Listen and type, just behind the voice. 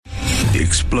the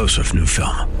explosive new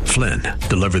film, Flynn,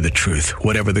 deliver the truth,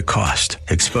 whatever the cost,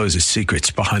 exposes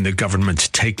secrets behind the government's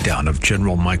takedown of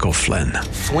General Michael Flynn.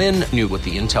 Flynn knew what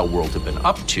the intel world had been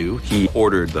up to. He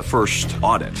ordered the first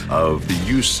audit of the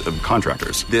use of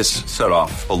contractors. This set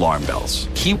off alarm bells.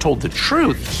 He told the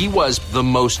truth. He was the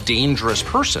most dangerous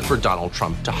person for Donald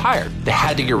Trump to hire. They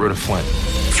had to get rid of Flynn.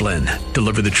 Flynn,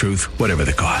 deliver the truth, whatever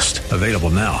the cost. Available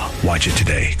now. Watch it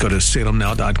today. Go to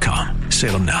salemnow.com.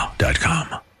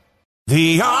 salemnow.com.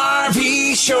 The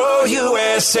RV Show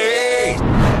USA.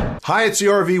 Hi, it's the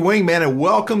RV Wingman, and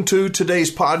welcome to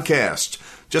today's podcast.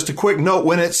 Just a quick note,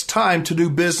 when it's time to do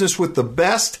business with the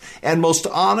best and most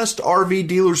honest RV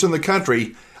dealers in the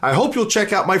country, I hope you'll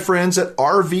check out my friends at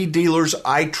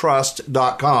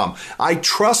RVDealersITrust.com. I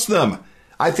trust them.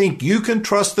 I think you can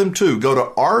trust them too. Go to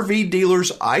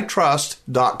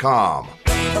RVDealersITrust.com.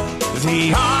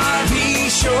 The RV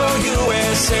Show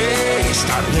USA.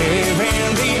 Start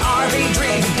living the RV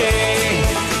dream today.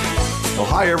 Well,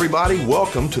 hi, everybody.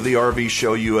 Welcome to the RV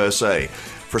Show USA.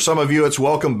 For some of you, it's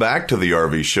welcome back to the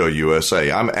RV Show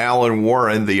USA. I'm Alan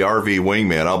Warren, the RV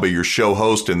Wingman. I'll be your show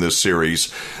host in this series.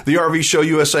 The RV Show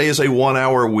USA is a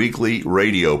 1-hour weekly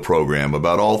radio program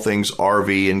about all things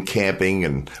RV and camping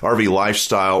and RV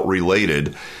lifestyle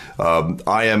related.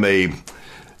 I am a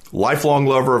lifelong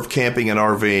lover of camping and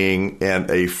RVing and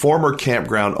a former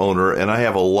campground owner, and I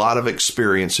have a lot of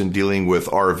experience in dealing with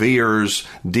RVers,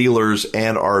 dealers,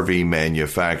 and RV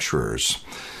manufacturers.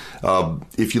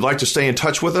 If you'd like to stay in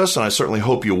touch with us, and I certainly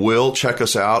hope you will, check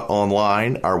us out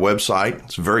online, our website.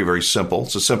 It's very, very simple.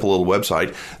 It's a simple little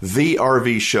website,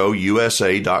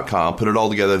 thervshowusa.com. Put it all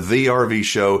together,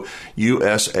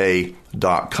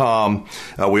 thervshowusa.com.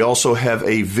 We also have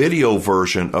a video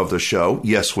version of the show.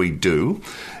 Yes, we do.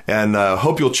 And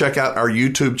hope you'll check out our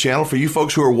YouTube channel. For you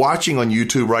folks who are watching on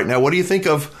YouTube right now, what do you think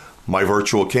of my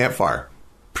virtual campfire?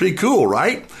 Pretty cool,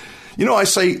 right? You know, I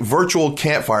say virtual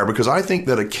campfire because I think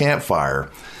that a campfire,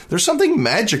 there's something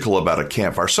magical about a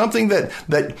campfire, something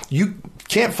that you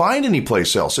can't find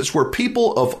anyplace else. It's where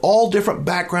people of all different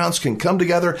backgrounds can come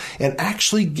together and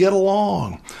actually get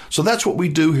along. So that's what we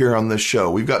do here on this show.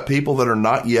 We've got people that are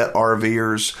not yet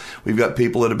RVers. We've got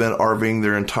people that have been RVing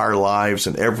their entire lives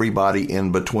and everybody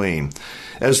in between.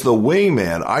 As the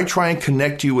wingman, I try and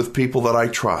connect you with people that I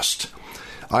trust.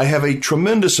 I have a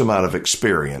tremendous amount of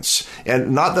experience,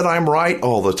 and not that I'm right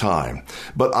all the time,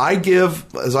 but I give,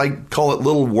 as I call it,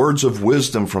 little words of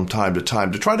wisdom from time to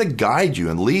time to try to guide you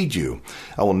and lead you.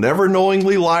 I will never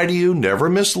knowingly lie to you, never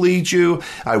mislead you.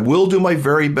 I will do my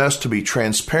very best to be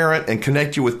transparent and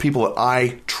connect you with people that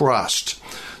I trust.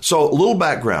 So, a little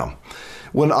background.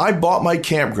 When I bought my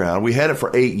campground, we had it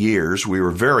for 8 years. We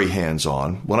were very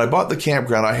hands-on. When I bought the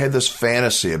campground, I had this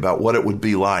fantasy about what it would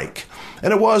be like.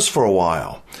 And it was for a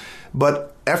while.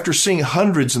 But after seeing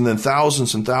hundreds and then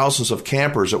thousands and thousands of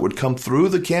campers that would come through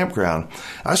the campground,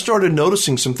 I started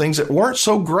noticing some things that weren't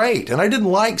so great, and I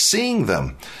didn't like seeing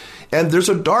them. And there's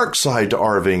a dark side to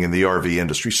RVing in the RV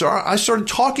industry. So I started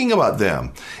talking about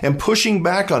them and pushing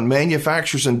back on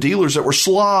manufacturers and dealers that were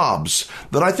slobs,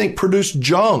 that I think produced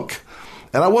junk.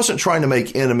 And I wasn't trying to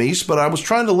make enemies, but I was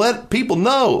trying to let people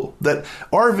know that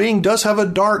RVing does have a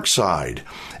dark side.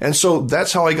 And so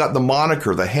that's how I got the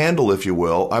moniker, the handle, if you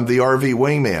will. I'm the RV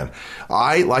Wingman.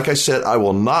 Like I said, I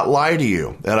will not lie to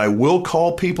you, and I will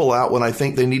call people out when I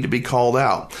think they need to be called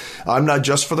out. I'm not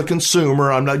just for the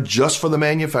consumer. I'm not just for the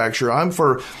manufacturer. I'm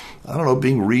for,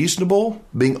 being reasonable,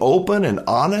 being open and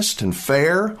honest and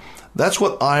fair. That's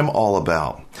what I'm all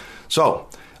about. So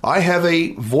I have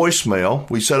a voicemail.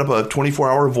 We set up a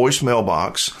 24-hour voicemail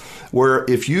box where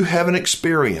if you have an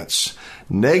experience,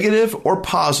 negative or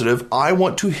positive, I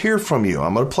want to hear from you.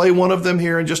 I'm going to play one of them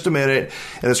here in just a minute,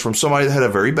 and it's from somebody that had a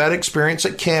very bad experience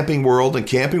at Camping World, and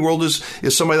Camping World is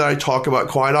somebody that I talk about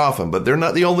quite often, but they're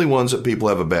not the only ones that people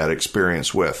have a bad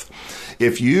experience with.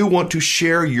 If you want to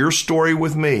share your story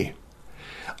with me,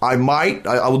 I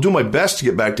will do my best to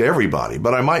get back to everybody,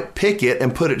 but I might pick it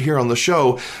and put it here on the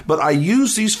show. But I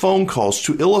use these phone calls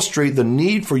to illustrate the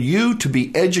need for you to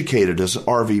be educated as an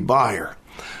RV buyer.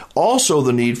 Also,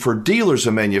 the need for dealers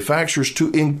and manufacturers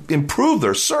to improve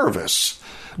their service,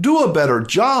 do a better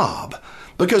job.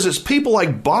 Because it's people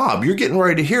like Bob you're getting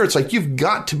ready to hear. It's like, you've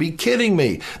got to be kidding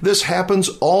me. This happens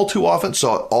all too often.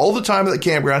 Saw it all the time at the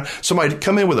campground. Somebody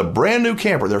come in with a brand new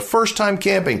camper, their first time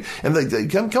camping, and they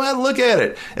come out and look at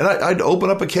it. And I'd open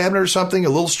up a cabinet or something, a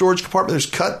little storage compartment. There's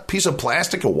cut piece of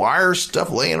plastic, a wire, stuff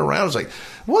laying around. It's like,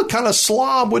 what kind of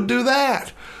slob would do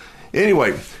that?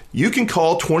 Anyway, you can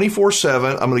call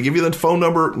 24/7. I'm going to give you the phone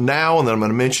number now, and then I'm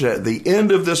going to mention it at the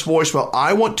end of this voicemail.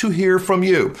 I want to hear from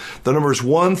you. The number is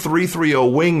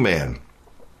 1-330-WINGMAN.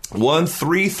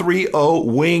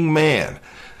 1-330-WINGMAN.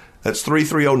 That's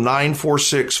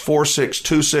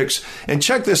 330-946-4626. And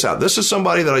check this out. This is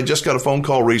somebody that I just got a phone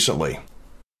call recently.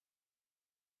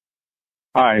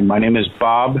 Hi, my name is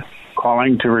Bob,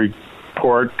 calling to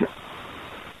report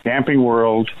Camping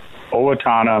World,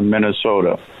 Owatonna,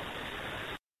 Minnesota.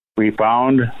 We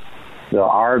found the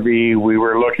RV we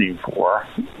were looking for,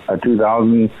 a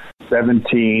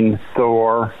 2017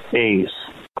 Thor Ace.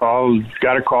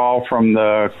 Got a call from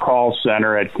the call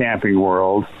center at Camping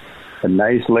World. A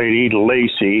nice lady,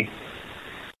 Lacey,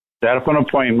 set up an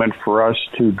appointment for us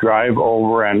to drive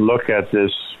over and look at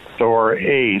this Thor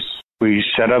Ace. We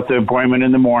set up the appointment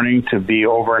in the morning to be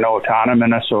over in Owatonna,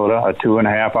 Minnesota, a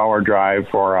 2.5-hour drive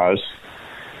for us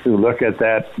to look at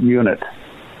that unit.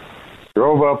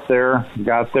 Drove up there,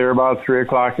 got there about 3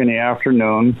 o'clock in the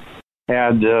afternoon,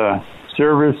 had the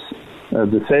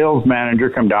sales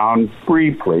manager come down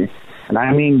briefly, and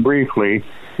I mean briefly,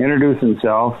 introduce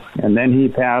himself, and then he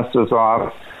passed us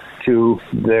off to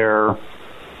their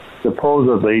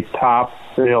supposedly top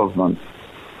salesman.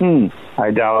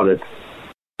 I doubt it.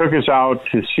 Took us out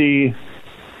to see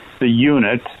the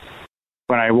unit.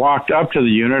 When I walked up to the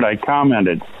unit, I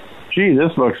commented, "Gee,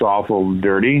 this looks awful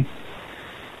dirty."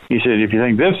 He said, "If you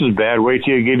think this is bad, wait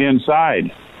till you get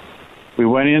inside." We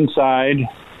went inside.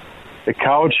 The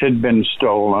couch had been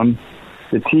stolen.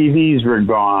 The TVs were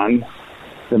gone.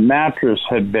 The mattress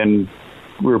had been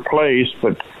replaced,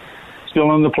 but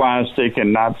still in the plastic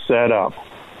and not set up.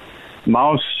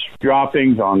 Mouse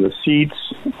droppings on the seats,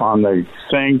 on the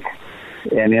sink,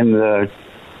 and in the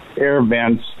air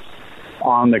vents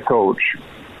on the coach.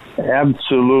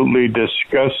 Absolutely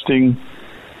disgusting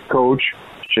coach.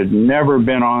 Should never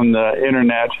been on the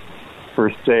internet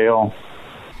for sale.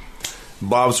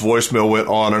 Bob's voicemail went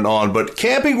on and on, but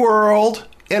Camping World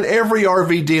and every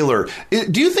RV dealer,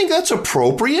 do you think that's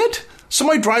appropriate?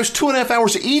 Somebody drives 2.5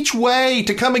 hours each way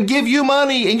to come and give you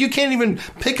money, and you can't even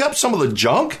pick up some of the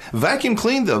junk, vacuum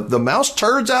clean the mouse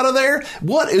turds out of there?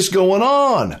 What is going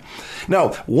on? Now,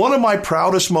 one of my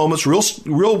proudest moments,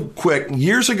 real quick,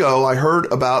 years ago, I heard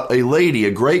about a lady,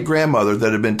 a great-grandmother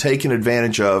that had been taken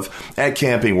advantage of at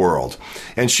Camping World.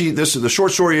 And the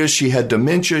short story is she had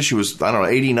dementia. She was,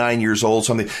 89 years old,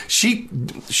 something. She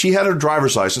had her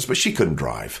driver's license, but she couldn't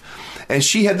drive. And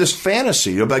she had this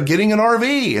fantasy about getting an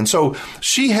RV. And so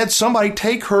she had somebody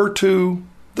take her to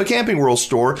the Camping World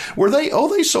store where they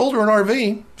sold her an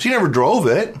RV. She never drove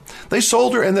it. They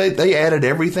sold her and they added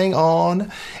everything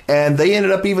on, and they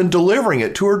ended up even delivering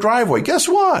it to her driveway. Guess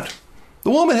what? The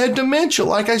woman had dementia,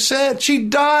 like I said. She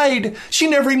died. She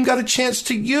never even got a chance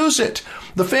to use it.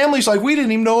 The family's like, we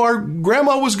didn't even know our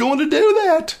grandma was going to do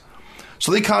that.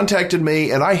 So they contacted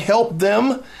me, and I helped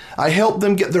them. I helped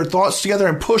them get their thoughts together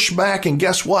and push back, and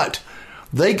guess what?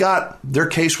 Their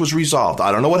case was resolved.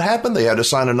 I don't know what happened. They had to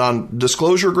sign a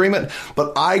non-disclosure agreement,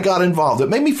 but I got involved. It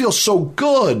made me feel so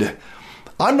good.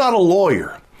 I'm not a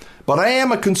lawyer, but I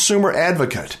am a consumer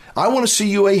advocate. I want to see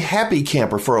you a happy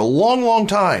camper for a long, long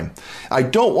time. I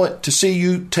don't want to see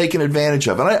you taken advantage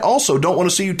of. And I also don't want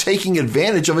to see you taking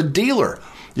advantage of a dealer.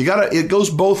 It goes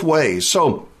both ways.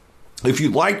 So if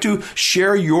you'd like to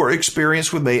share your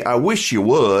experience with me, I wish you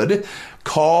would.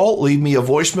 Leave me a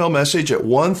voicemail message at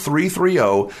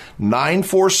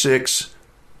 1-330-946-4626.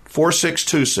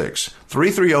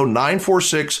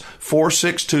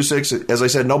 330-946-4626. As I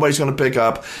said, nobody's going to pick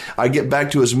up. I get back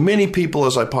to as many people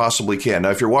as I possibly can. Now,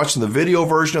 if you're watching the video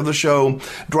version of the show,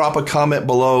 drop a comment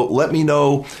below. Let me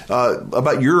know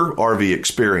about your RV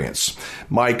experience.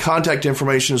 My contact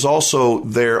information is also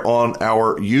there on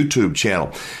our YouTube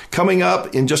channel. Coming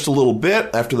up in just a little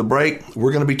bit after the break,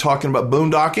 we're going to be talking about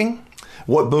boondocking.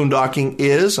 What boondocking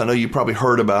is. I know you probably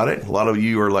heard about it. A lot of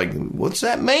you are like, what's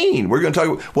that mean? We're going to talk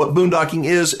about what boondocking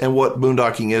is and what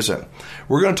boondocking isn't.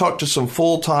 We're going to talk to some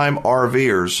full-time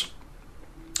RVers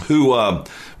who,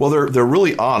 they're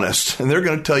really honest, and they're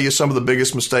going to tell you some of the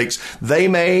biggest mistakes they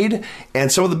made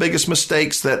and some of the biggest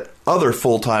mistakes that other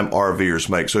full-time RVers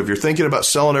make. So if you're thinking about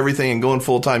selling everything and going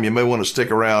full-time, you may want to stick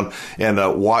around and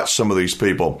watch some of these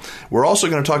people. We're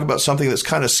also going to talk about something that's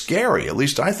kind of scary, at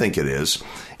least I think it is,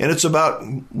 and it's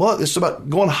about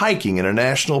going hiking in a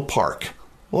national park.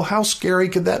 Well, how scary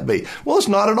could that be? Well, it's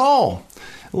not at all.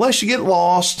 Unless you get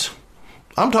lost.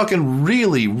 I'm talking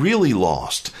really, really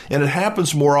lost, and it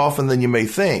happens more often than you may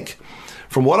think.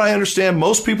 From what I understand,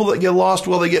 most people that get lost,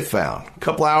 they get found. A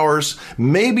couple hours,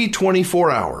 maybe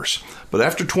 24 hours. But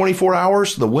after 24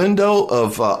 hours, the window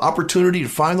of opportunity to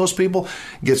find those people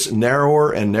gets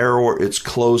narrower and narrower. It's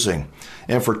closing.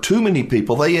 And for too many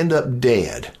people, they end up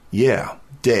dead. Yeah,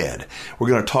 dead. We're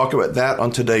going to talk about that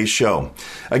on today's show.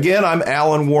 Again, I'm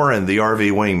Alan Warren, the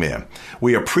RV Wingman.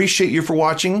 We appreciate you for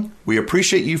watching. We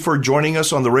appreciate you for joining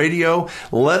us on the radio.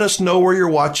 Let us know where you're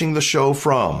watching the show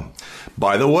from.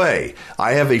 By the way,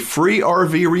 I have a free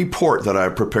RV report that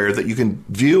I've prepared that you can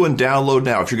view and download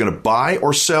now. If you're going to buy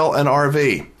or sell an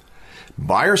RV,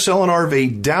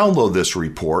 download this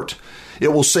report.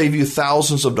 It will save you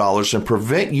thousands of dollars and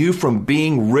prevent you from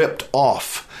being ripped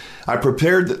off. I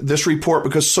prepared this report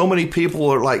because so many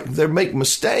people are like, they make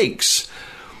mistakes.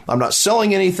 I'm not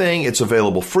selling anything. It's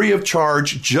available free of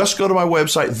charge. Just go to my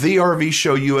website,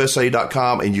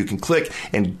 thervshowusa.com, and you can click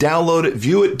and download it,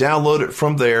 view it, download it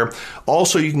from there.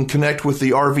 Also, you can connect with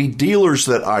the RV dealers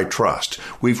that I trust.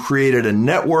 We've created a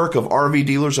network of RV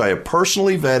dealers I have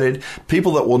personally vetted,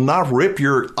 people that will not rip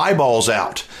your eyeballs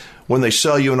out when they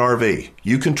sell you an RV.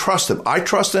 You can trust them. I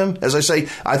trust them. As I say,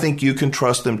 I think you can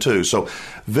trust them too. So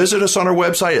visit us on our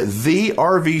website at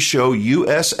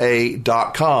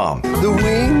thervshowusa.com. The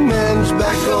Wingman's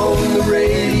back on the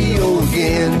radio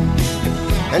again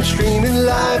and streaming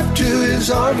live to his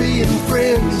RV and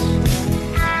friends,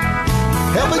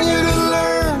 helping you to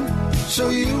learn so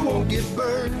you won't get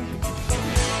burned.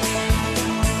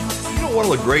 One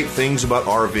of the great things about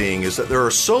RVing is that there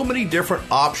are so many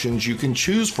different options you can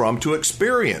choose from to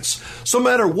experience. So no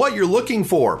matter what you're looking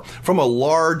for, from a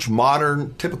large,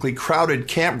 modern, typically crowded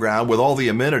campground with all the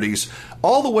amenities,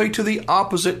 all the way to the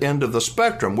opposite end of the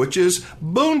spectrum, which is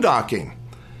boondocking.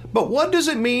 But what does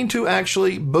it mean to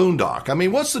actually boondock? I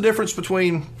mean, what's the difference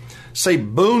between, say,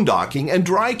 boondocking and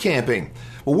dry camping?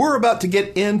 Well, we're about to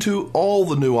get into all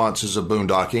the nuances of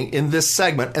boondocking in this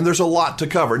segment, and there's a lot to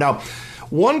cover. Now,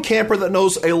 one camper that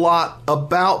knows a lot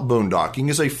about boondocking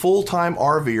is a full-time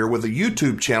RVer with a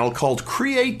YouTube channel called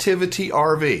Creativity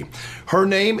RV. Her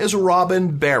name is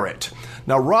Robin Barrett.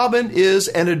 Now, Robin is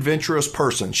an adventurous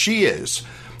person. She is.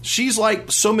 She's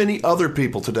like so many other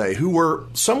people today who were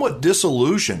somewhat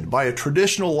disillusioned by a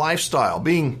traditional lifestyle,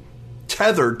 being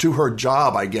tethered to her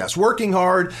job, I guess, working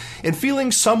hard and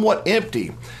feeling somewhat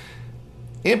empty.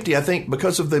 Empty, I think,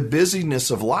 because of the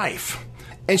busyness of life.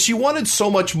 And she wanted so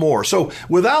much more. So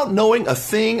without knowing a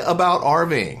thing about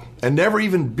RVing and never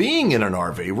even being in an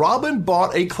RV, Robin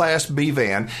bought a Class B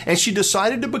van and she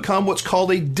decided to become what's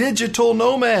called a digital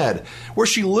nomad, where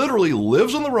she literally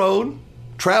lives on the road,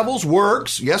 travels,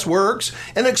 works,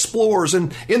 and explores.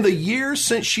 And in the years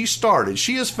since she started,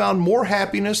 she has found more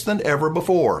happiness than ever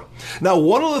before. Now,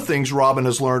 one of the things Robin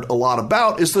has learned a lot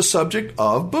about is the subject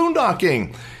of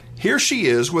boondocking. Here she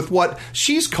is with what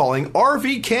she's calling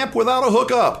RV Camp Without a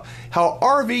Hookup, how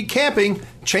RV camping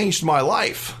changed my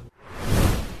life.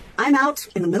 I'm out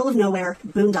in the middle of nowhere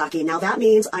boondocking. Now that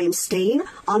means I am staying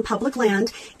on public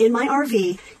land in my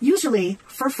RV, usually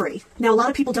for free. Now a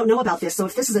lot of people don't know about this, so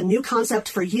if this is a new concept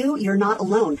for you, you're not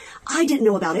alone. I didn't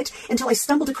know about it until I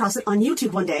stumbled across it on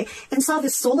YouTube one day and saw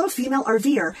this solo female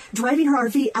RVer driving her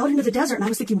RV out into the desert, and I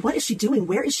was thinking, what is she doing?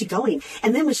 Where is she going?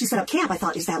 And then when she set up camp, I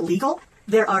thought, is that legal?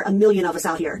 There are a million of us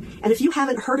out here. And if you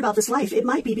haven't heard about this life, it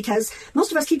might be because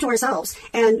most of us keep to ourselves.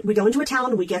 And we go into a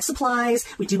town, we get supplies,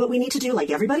 we do what we need to do like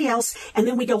everybody else, and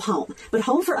then we go home. But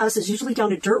home for us is usually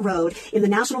down a dirt road in the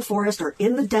national forest or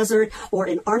in the desert or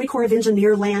in Army Corps of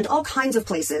Engineer land, all kinds of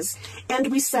places.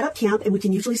 And we set up camp and we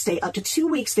can usually stay up to 2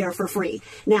 weeks there for free.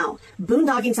 Now,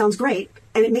 boondocking sounds great.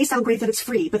 And it may sound great that it's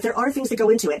free, but there are things that go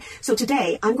into it. So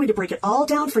today, I'm going to break it all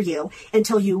down for you and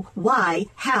tell you why,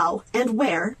 how, and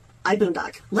where I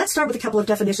boondock. Let's start with a couple of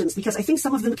definitions because I think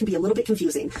some of them can be a little bit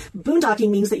confusing. Boondocking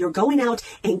means that you're going out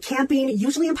and camping,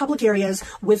 usually in public areas,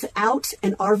 without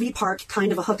an RV park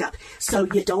kind of a hookup. So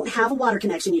you don't have a water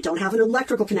connection, you don't have an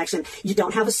electrical connection, you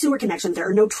don't have a sewer connection, there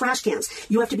are no trash cans.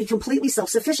 You have to be completely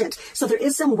self-sufficient. So there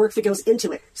is some work that goes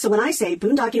into it. So when I say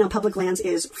boondocking on public lands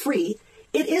is free,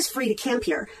 it is free to camp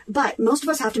here, but most of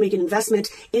us have to make an investment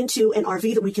into an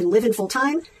RV that we can live in full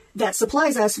time, that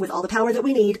supplies us with all the power that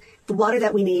we need, the water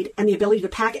that we need, and the ability to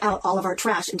pack out all of our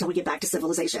trash until we get back to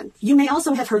civilization. You may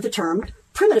also have heard the term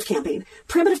primitive camping.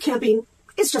 Primitive camping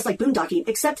is just like boondocking,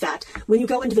 except that when you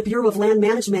go into the Bureau of Land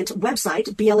Management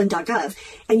website, bln.gov,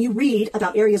 and you read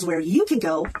about areas where you can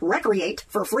go recreate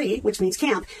for free, which means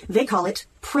camp, they call it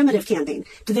primitive camping.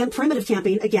 To them, primitive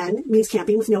camping, again, means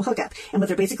camping with no hookup. And what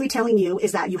they're basically telling you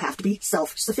is that you have to be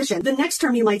self-sufficient. The next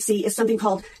term you might see is something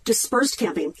called dispersed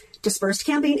camping. Dispersed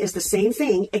camping is the same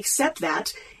thing, except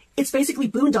that It's basically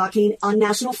boondocking on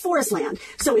national forest land.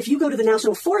 So if you go to the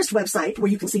National Forest website, where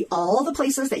you can see all the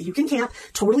places that you can camp,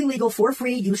 totally legal, for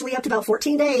free, usually up to about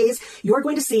 14 days, you're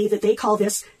going to see that they call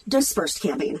this dispersed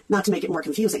camping, not to make it more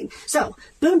confusing. So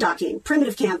boondocking,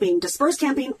 primitive camping, dispersed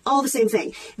camping, all the same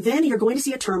thing. Then you're going to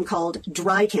see a term called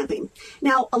dry camping.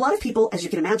 Now, a lot of people, as you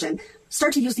can imagine,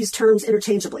 start to use these terms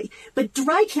interchangeably, but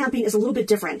dry camping is a little bit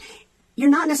different. You're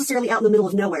not necessarily out in the middle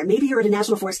of nowhere. Maybe you're at a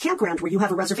National Forest campground where you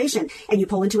have a reservation and you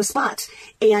pull into a spot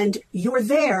and you're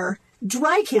there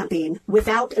dry camping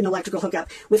without an electrical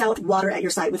hookup, without water at your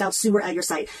site, without sewer at your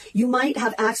site. You might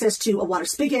have access to a water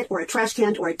spigot or a trash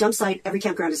can or a dump site. Every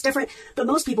campground is different, but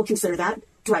most people consider that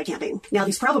dry camping. Now,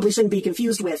 these probably shouldn't be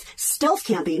confused with stealth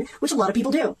camping, which a lot of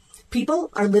people do. People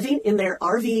are living in their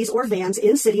RVs or vans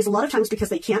in cities, a lot of times because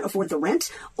they can't afford the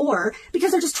rent or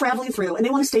because they're just traveling through and they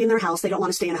want to stay in their house. They don't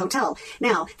want to stay in a hotel.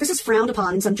 Now, this is frowned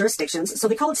upon in some jurisdictions, so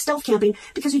they call it stealth camping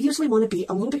because you usually want to be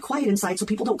a little bit quiet inside so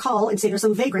people don't call and say there's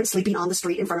some vagrant sleeping on the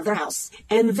street in front of their house.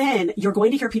 And then you're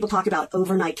going to hear people talk about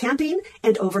overnight camping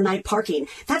and overnight parking.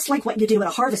 That's like what you do at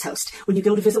a harvest host. When you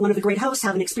go to visit one of the great hosts,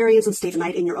 have an experience and stay the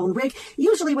night in your own rig,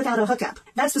 usually without a hookup.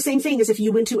 That's the same thing as if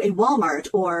you went to a Walmart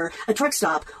or a truck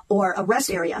stop or a rest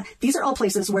area. These are all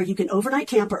places where you can overnight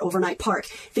camp or overnight park.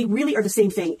 They really are the same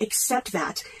thing, except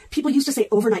that people used to say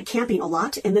overnight camping a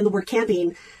lot, and then the word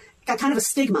camping got kind of a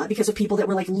stigma because of people that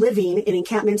were like living in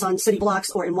encampments on city blocks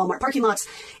or in Walmart parking lots.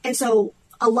 And so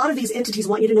a lot of these entities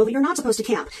want you to know that you're not supposed to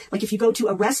camp. Like if you go to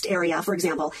a rest area, for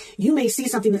example, you may see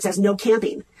something that says no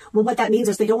camping. Well, what that means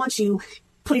is they don't want you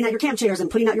putting out your camp chairs and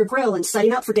putting out your grill and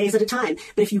setting up for days at a time.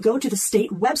 But if you go to the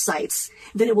state websites,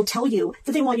 then it will tell you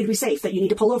that they want you to be safe, that you need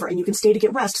to pull over and you can stay to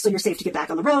get rest so you're safe to get back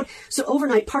on the road. So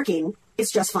overnight parking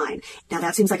is just fine. Now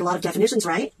that seems like a lot of definitions,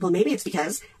 right? Well, maybe it's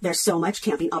because there's so much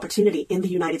camping opportunity in the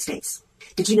United States.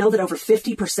 Did you know that over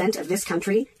 50% of this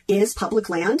country is public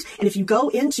land? And if you go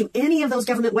into any of those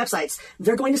government websites,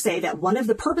 they're going to say that one of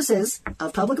the purposes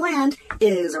of public land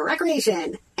is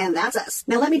recreation. And that's us.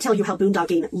 Now, let me tell you how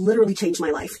boondocking literally changed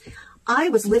my life. I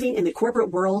was living in the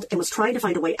corporate world and was trying to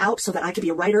find a way out so that I could be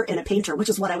a writer and a painter, which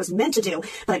is what I was meant to do.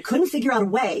 But I couldn't figure out a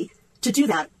way to do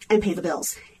that and pay the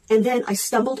bills. And then I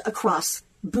stumbled across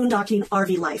boondocking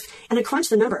RV life, and I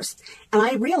crunched the numbers, and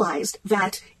I realized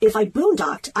that if I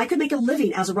boondocked, I could make a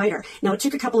living as a writer. Now, it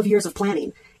took a couple of years of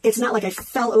planning. It's not like I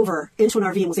fell over into an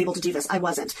RV and was able to do this. I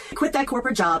wasn't. I quit that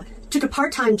corporate job, took a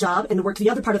part-time job, and worked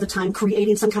the other part of the time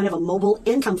creating some kind of a mobile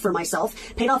income for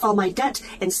myself, paid off all my debt,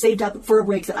 and saved up for a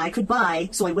rig that I could buy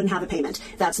so I wouldn't have a payment.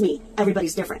 That's me.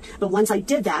 Everybody's different. But once I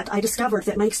did that, I discovered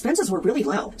that my expenses were really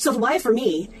low. So the why for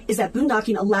me is that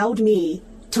boondocking allowed me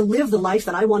to live the life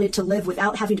that I wanted to live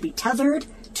without having to be tethered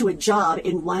to a job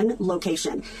in one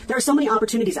location. There are so many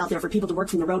opportunities out there for people to work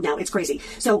from the road now. It's crazy.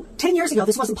 So 10 years ago,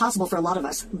 this wasn't possible for a lot of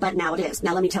us, but now it is.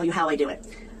 Now let me tell you how I do it.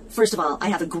 First of all, I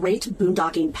have a great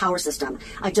boondocking power system.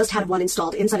 I just had one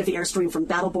installed inside of the Airstream from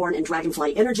Battleborn and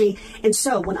Dragonfly Energy. And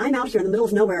so when I'm out here in the middle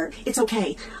of nowhere, it's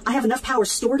okay. I have enough power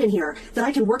stored in here that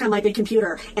I can work on my big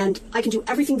computer and I can do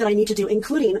everything that I need to do,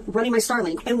 including running my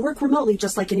Starlink and work remotely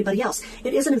just like anybody else.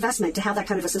 It is an investment to have that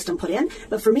kind of a system put in.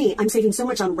 But for me, I'm saving so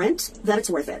much on rent that it's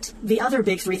worth it. The other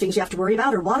big three things you have to worry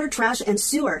about are water, trash, and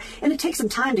sewer. And it takes some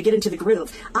time to get into the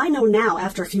groove. I know now,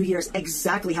 after a few years,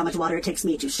 exactly how much water it takes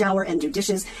me to shower and do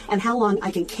dishes, and how long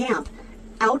I can camp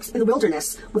out in the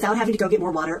wilderness without having to go get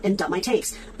more water and dump my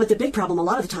takes. But the big problem a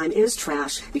lot of the time is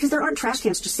trash, because there aren't trash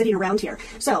cans just sitting around here.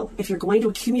 So if you're going to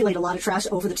accumulate a lot of trash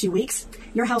over the 2 weeks,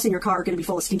 your house and your car are going to be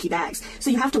full of stinky bags.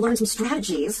 So you have to learn some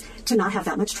strategies to not have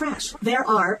that much trash. There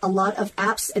are a lot of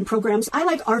apps and programs. I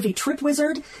like RV Trip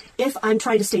Wizard if I'm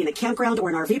trying to stay in a campground or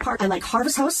an RV park. I like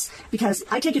Harvest Hosts because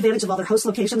I take advantage of other host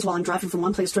locations while I'm driving from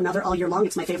one place to another all year long.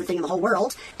 It's my favorite thing in the whole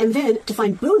world. And then to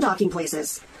find boondocking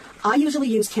places, I usually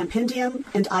use Campendium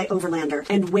and iOverlander.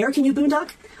 And where can you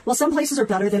boondock? Well, some places are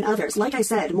better than others. Like I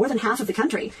said, more than half of the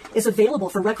country is available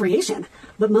for recreation,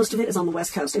 but most of it is on the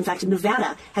West Coast. In fact,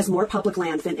 Nevada has more public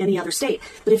land than any other state.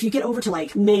 But if you get over to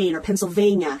like Maine or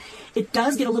Pennsylvania, it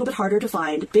does get a little bit harder to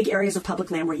find big areas of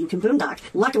public land where you can boondock.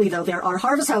 Luckily, though, there are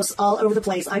Harvest Hosts all over the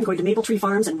place. I'm going to Maple Tree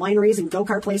Farms and wineries and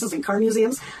go-kart places and car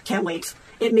museums. Can't wait.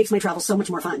 It makes my travel so much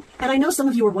more fun. And I know some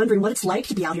of you are wondering what it's like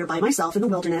to be out here by myself in the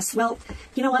wilderness. Well,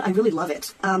 you know what? I really love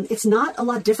it. It's not a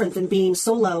lot different than being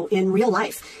solo in real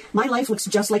life. My life looks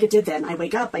just like it did then. I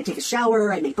wake up, I take a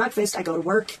shower, I make breakfast, I go to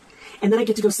work. and then I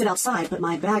get to go sit outside, but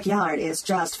my backyard is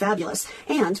just fabulous.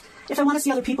 And if I want to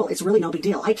see other people, it's really no big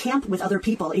deal. I camp with other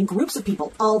people, in groups of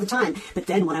people, all the time. But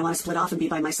then when I want to split off and be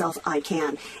by myself, I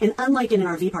can. And unlike in an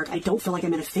RV park, I don't feel like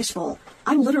I'm in a fishbowl.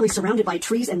 I'm literally surrounded by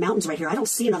trees and mountains right here. I don't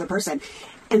see another person.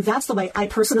 And that's the way I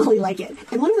personally like it.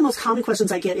 And one of the most common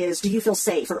questions I get is, do you feel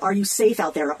safe? Or are you safe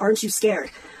out there? Or aren't you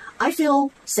scared? I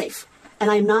feel safe. And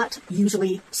I'm not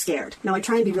usually scared. Now, I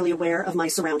try and be really aware of my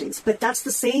surroundings. But that's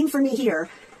the same for me here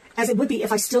as it would be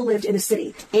if I still lived in a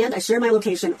city. And I share my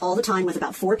location all the time with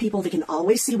about 4 people that can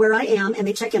always see where I am, and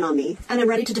they check in on me. And I'm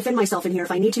ready to defend myself in here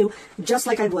if I need to, just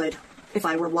like I would if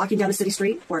I were walking down a city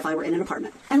street or if I were in an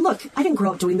apartment. And look, I didn't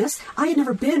grow up doing this. I had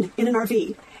never been in an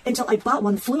RV until I bought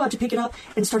one, flew out to pick it up,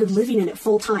 and started living in it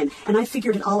full time. And I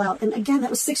figured it all out. And again,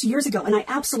 that was 6 years ago, and I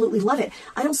absolutely love it.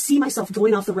 I don't see myself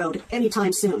going off the road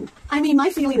anytime soon. I mean, my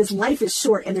feeling is life is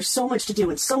short, and there's so much to do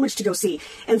and so much to go see.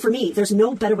 And for me, there's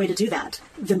no better way to do that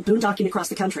than boondocking across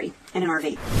the country in an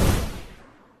RV.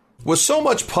 With so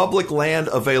much public land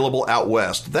available out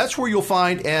west, that's where you'll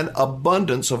find an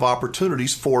abundance of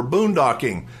opportunities for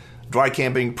boondocking. Dry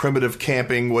camping, primitive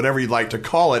camping, whatever you'd like to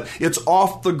call it, it's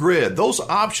off the grid. Those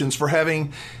options for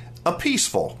having a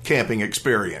peaceful camping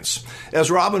experience.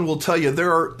 As Robin will tell you,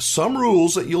 there are some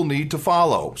rules that you'll need to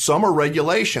follow. Some are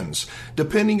regulations,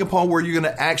 depending upon where you're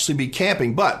going to actually be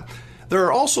camping. But there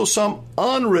are also some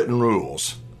unwritten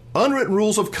rules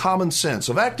of common sense,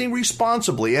 of acting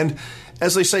responsibly, and,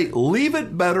 as they say, leave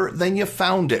it better than you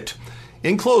found it.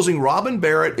 In closing, Robin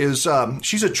Barrett is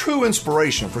she's a true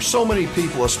inspiration for so many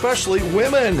people, especially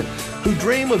women who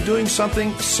dream of doing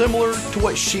something similar to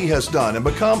what she has done and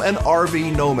become an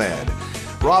RV nomad.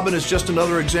 Robin is just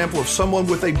another example of someone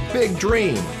with a big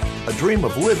dream, a dream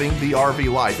of living the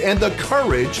RV life and the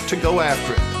courage to go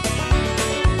after it.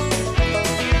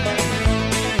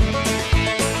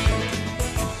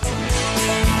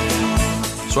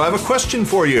 So I have a question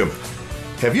for you.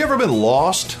 Have you ever been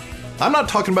lost? I'm not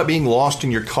talking about being lost in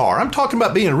your car. I'm talking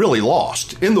about being really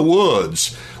lost in the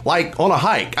woods, like on a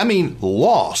hike. I mean,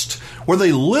 lost, where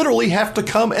they literally have to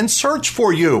come and search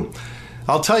for you.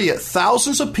 I'll tell you,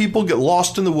 thousands of people get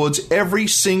lost in the woods every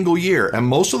single year, and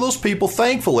most of those people,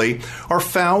 thankfully, are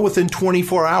found within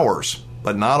 24 hours,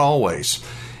 but not always.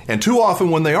 And too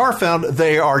often when they are found,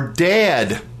 they are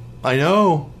dead. I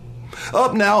know.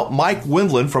 Up now, Mike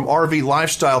Wendland from RV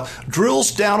Lifestyle drills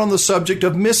down on the subject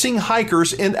of missing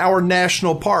hikers in our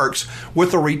national parks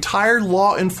with a retired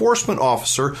law enforcement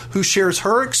officer who shares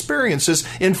her experiences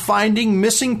in finding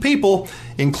missing people,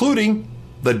 including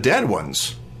the dead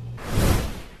ones.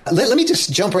 Let me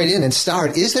just jump right in and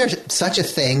start. Is there such a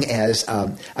thing as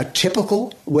a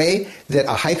typical way that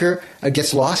a hiker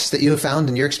gets lost that you have found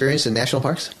in your experience in national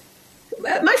parks?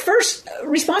 My first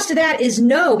response to that is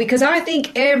no, because I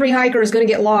think every hiker is going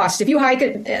to get lost. If you hike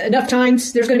it enough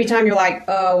times, there's going to be time you're like,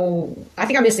 oh, I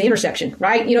think I missed the intersection,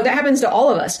 right? You know, that happens to all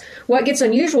of us. What gets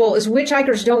unusual is which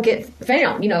hikers don't get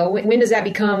found. You know, when does that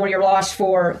become where you're lost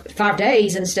for 5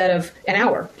 days instead of an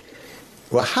hour?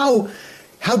 Well,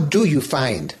 how do you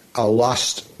find a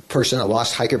lost person, a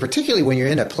lost hiker, particularly when you're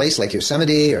in a place like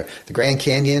Yosemite or the Grand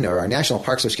Canyon or our national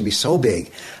parks, which can be so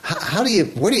big? Where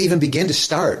do you even begin to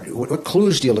start? What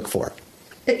clues do you look for?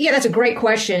 Yeah, that's a great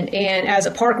question. And as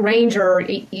a park ranger,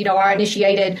 you know, I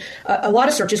initiated a lot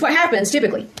of searches. What happens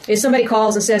typically is somebody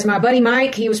calls and says, my buddy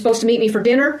Mike, he was supposed to meet me for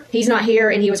dinner. He's not here,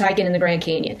 and he was hiking in the Grand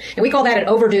Canyon. And we call that an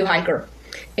overdue hiker.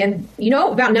 And, you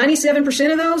know, about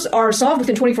 97% of those are solved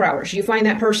within 24 hours. You find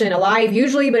that person alive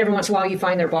usually, but every once in a while you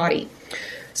find their body.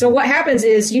 So what happens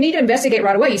is you need to investigate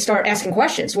right away. You start asking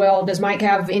questions. Well, does Mike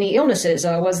have any illnesses?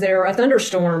 Was there a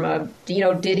thunderstorm?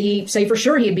 Did he say for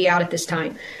sure he'd be out at this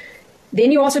time?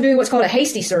 Then you also do what's called a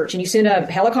hasty search, and you send a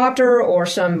helicopter or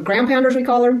some ground pounders, we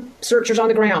call them, searchers on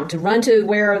the ground to run to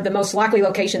where the most likely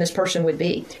location this person would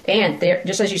be. And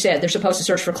just as you said, they're supposed to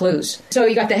search for clues. So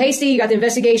you got the hasty, you got the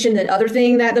investigation. The other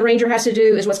thing that the ranger has to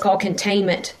do is what's called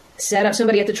containment. Set up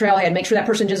somebody at the trailhead. Make sure that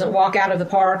person doesn't walk out of the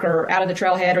park or out of the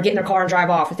trailhead or get in their car and drive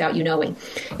off without you knowing.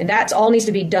 And that all needs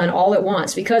to be done all at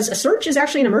once because a search is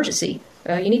actually an emergency.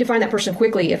 You need to find that person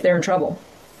quickly if they're in trouble.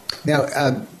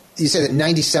 Now, you say that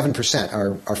 97%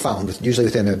 are found, usually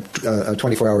within a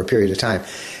 24-hour period of time.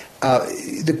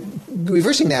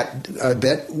 Reversing that a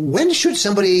bit, when should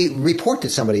somebody report that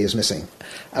somebody is missing?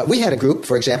 We had a group,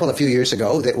 for example, a few years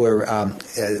ago that were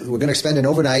going to spend an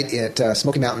overnight at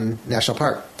Smoky Mountain National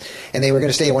Park. And they were going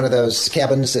to stay in one of those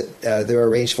cabins that they were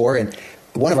arranged for. And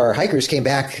one of our hikers came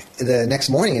back the next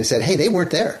morning and said, hey, they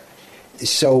weren't there.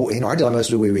 So, our dilemma was,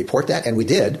 do we report that? And we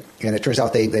did. And it turns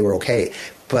out they were okay.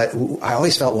 But I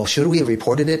always felt, well, should we have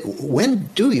reported it? When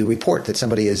do you report that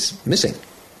somebody is missing?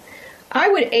 I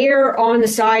would err on the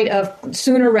side of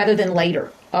sooner rather than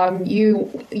later. I want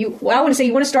to say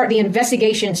you want to start the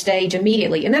investigation stage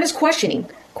immediately, and that is questioning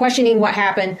what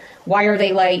happened, why are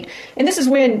they late, and this is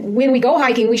when we go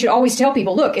hiking, we should always tell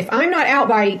people, look, if I'm not out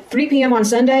by 3 p.m. on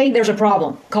Sunday, there's a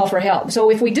problem. Call for help. So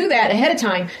if we do that ahead of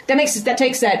time, that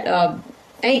takes that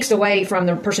angst away from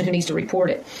the person who needs to report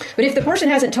it. But if the person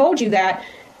hasn't told you that,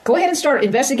 go ahead and start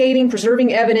investigating,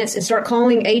 preserving evidence, and start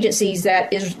calling agencies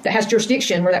that has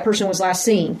jurisdiction where that person was last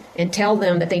seen, and tell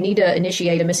them that they need to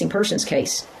initiate a missing persons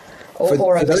case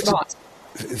or a response.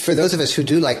 For those of us who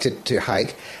do like to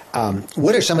hike,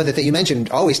 what are some of the things you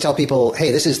mentioned? Always tell people,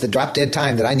 hey, this is the drop dead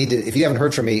time that I need to, if you haven't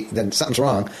heard from me, then something's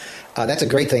wrong. That's a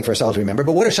great thing for us all to remember.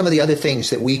 But what are some of the other things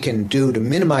that we can do to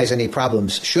minimize any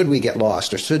problems should we get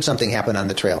lost or should something happen on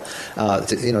the trail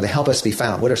to help us be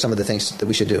found? What are some of the things that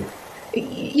we should do?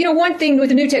 One thing with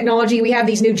the new technology, we have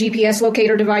these new GPS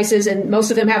locator devices, and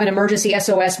most of them have an emergency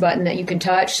SOS button that you can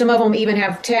touch. Some of them even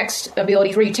have text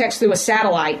abilities where you text through a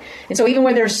satellite. And so even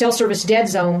when there's cell service dead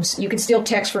zones, you can still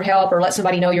text for help or let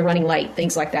somebody know you're running late,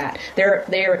 things like that.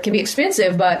 They can be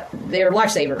expensive, but they're a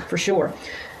lifesaver for sure.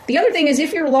 The other thing is,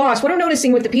 if you're lost, what I'm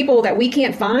noticing with the people that we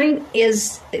can't find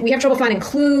is we have trouble finding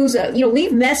clues.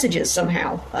 Leave messages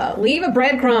somehow. Leave a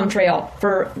breadcrumb trail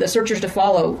for the searchers to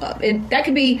follow. And that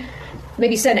could be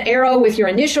maybe set an arrow with your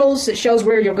initials that shows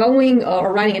where you're going,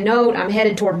 or writing a note, I'm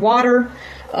headed toward water,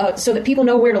 so that people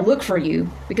know where to look for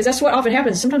you. Because that's what often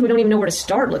happens. Sometimes we don't even know where to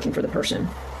start looking for the person.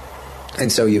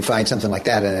 And so you find something like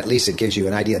that, and at least it gives you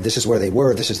an idea. This is where they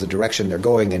were. This is the direction they're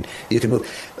going, and you can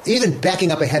move. Even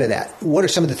backing up ahead of that, what are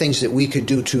some of the things that we could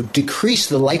do to decrease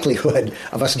the likelihood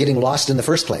of us getting lost in the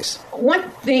first place? One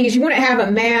thing is you want to have a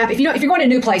map. If you're going to a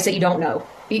new place that you don't know,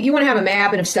 you want to have a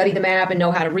map and have studied the map and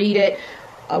know how to read it.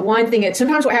 One thing,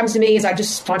 sometimes what happens to me is I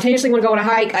just spontaneously want to go on a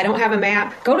hike. I don't have a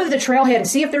map. Go to the trailhead and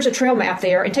see if there's a trail map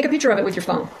there and take a picture of it with your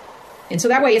phone. And so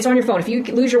that way it's on your phone. If you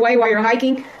lose your way while you're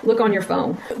hiking, look on your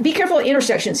phone. Be careful at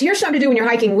intersections. Here's something to do when you're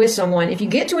hiking with someone. If you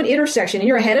get to an intersection and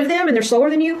you're ahead of them and they're slower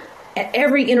than you, at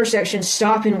every intersection,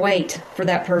 stop and wait for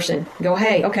that person. Go,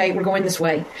 hey, okay, we're going this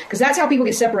way. Because that's how people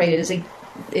get separated, is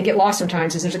they get lost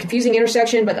sometimes. Is there's a confusing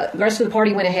intersection, but the rest of the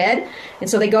party went ahead. And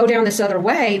so they go down this other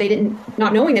way,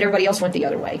 not knowing that everybody else went the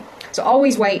other way. So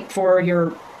always wait for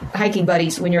your hiking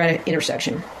buddies when you're at an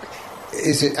intersection.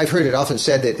 I've heard it often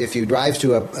said that if you drive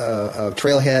to a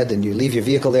trailhead and you leave your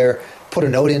vehicle there, put a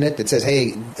note in it that says,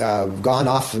 hey, gone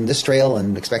off from this trail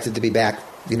and expected to be back,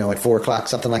 at 4 o'clock,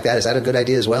 something like that. Is that a good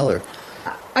idea as well? Or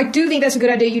I do think that's a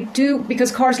good idea. You do,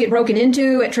 because cars get broken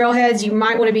into at trailheads, you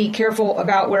might want to be careful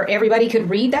about where everybody could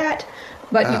read that.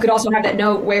 But you could also have that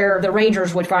note where the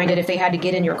rangers would find it if they had to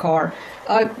get in your car.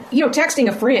 Texting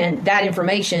a friend that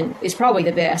information is probably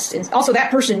the best. And also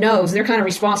that person knows they're kind of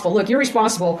responsible. Look, you're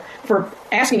responsible for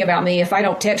asking about me if I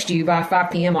don't text you by 5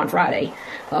 p.m. on Friday.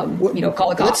 Call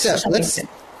the cops.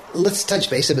 Let's touch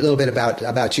base a little bit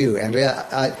about you,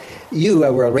 Andrea. You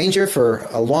were a ranger for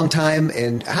a long time,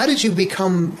 and how did you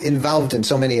become involved in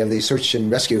so many of these search and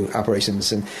rescue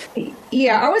operations?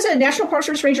 Yeah, I was a National Park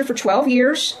Service ranger for 12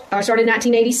 years. I started in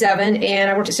 1987, and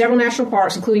I worked at several national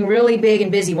parks, including really big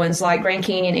and busy ones like Grand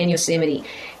Canyon and Yosemite.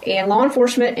 And law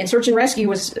enforcement and search and rescue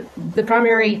was the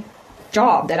primary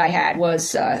job that I had,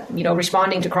 was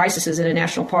responding to crises in a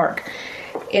national park.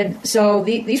 And so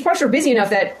these parks are busy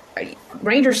enough that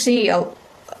rangers see a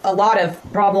lot of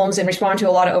problems and respond to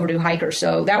a lot of overdue hikers.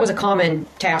 So that was a common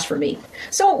task for me.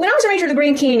 So when I was a ranger of the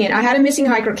Grand Canyon, I had a missing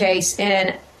hiker case,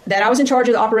 and that I was in charge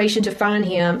of the operation to find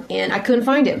him, and I couldn't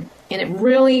find him. And it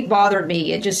really bothered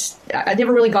me. I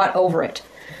never really got over it.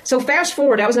 So fast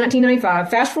forward, that was 1995.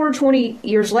 Fast forward 20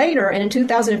 years later, and in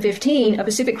 2015, a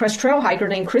Pacific Crest Trail hiker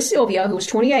named Chris Sylvia, who was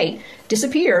 28,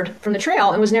 disappeared from the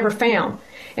trail and was never found.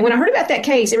 And when I heard about that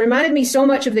case, it reminded me so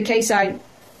much of the case I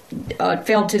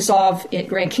failed to solve at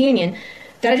Grand Canyon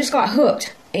that I just got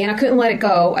hooked, and I couldn't let it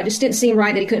go. I just didn't seem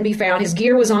right that he couldn't be found. His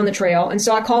gear was on the trail, and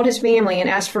so I called his family and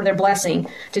asked for their blessing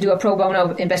to do a pro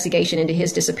bono investigation into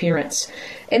his disappearance.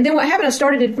 And then what happened, I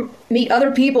started to meet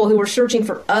other people who were searching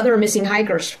for other missing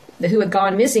hikers who had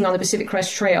gone missing on the Pacific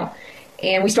Crest Trail,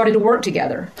 and we started to work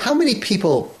together. How many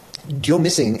people go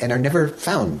missing and are never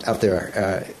found out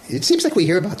there? It seems like we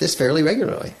hear about this fairly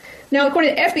regularly. Now,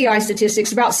 according to FBI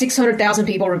statistics, about 600,000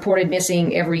 people reported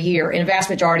missing every year, and a vast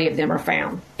majority of them are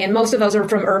found. And most of those are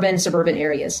from urban, suburban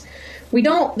areas.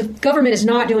 The government is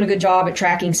not doing a good job at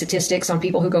tracking statistics on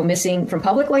people who go missing from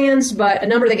public lands, but a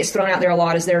number that gets thrown out there a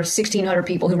lot is there are 1,600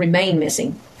 people who remain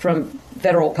missing from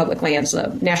federal public lands,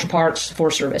 national parks,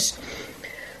 Forest Service.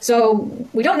 So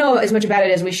we don't know as much about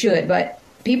it as we should, but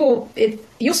you'll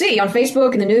see on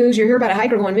Facebook and the news, you hear about a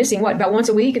hiker going missing, about once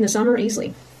a week in the summer,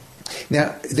 easily.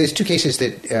 Now, there's two cases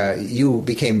that you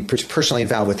became personally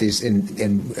involved with these,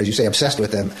 and as you say, obsessed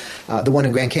with them. The one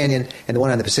in Grand Canyon and the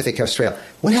one on the Pacific Coast Trail.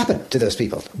 What happened to those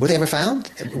people? Were they ever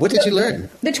found? What did you learn?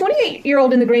 The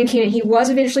 28-year-old in the Grand Canyon, he was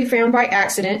eventually found by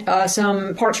accident.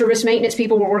 Some Park Service maintenance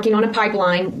people were working on a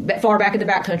pipeline far back in the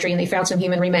backcountry, and they found some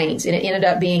human remains, and it ended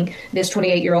up being this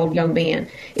 28-year-old young man.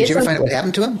 Did you ever find out what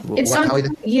happened to him?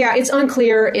 It's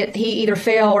unclear. He either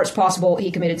fell or it's possible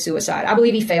he committed suicide. I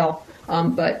believe he fell.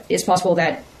 But it's possible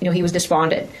that he was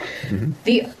despondent.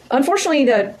 Mm-hmm. Unfortunately,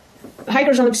 the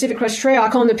hikers on the Pacific Crest Trail, I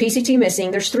call them the PCT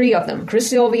missing. There's 3 of them: Chris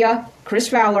Sylvia, Chris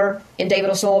Fowler, and David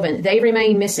O'Sullivan. They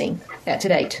remain missing to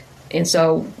date, and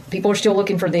so people are still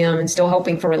looking for them and still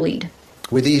hoping for a lead.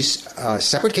 Were these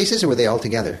separate cases, or were they all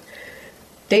together?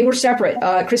 They were separate.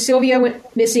 Chris Sylvia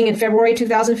went missing in February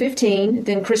 2015,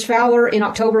 then Chris Fowler in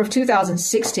October of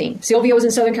 2016. Sylvia was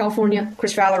in Southern California.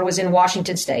 Chris Fowler was in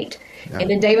Washington State. Yeah. And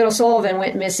then David O'Sullivan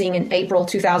went missing in April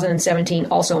 2017,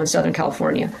 also in Southern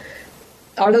California.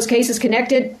 Are those cases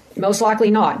connected? Most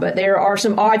likely not, but there are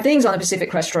some odd things on the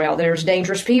Pacific Crest Trail. There's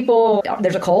dangerous people.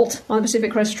 There's a cult on the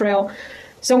Pacific Crest Trail.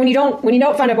 So when you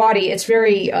don't find a body, it's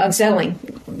very unsettling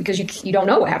because you don't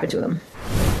know what happened to them.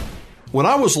 When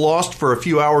I was lost for a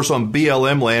few hours on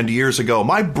BLM land years ago,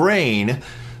 my brain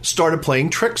started playing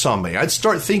tricks on me. I'd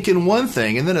start thinking one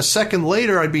thing, and then a second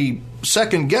later, I'd be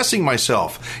second-guessing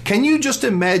myself. Can you just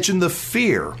imagine the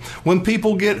fear when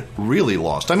people get really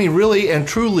lost? I mean, really and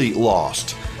truly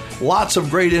lost. Lots of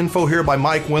great info here by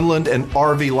Mike Winland and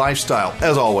RV Lifestyle.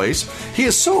 As always, he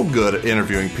is so good at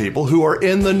interviewing people who are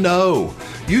in the know.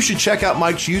 You should check out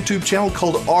Mike's YouTube channel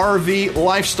called RV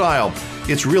Lifestyle.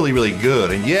 It's really, really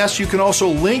good. And yes, you can also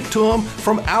link to him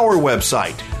from our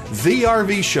website,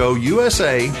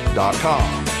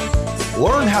 thervshowusa.com.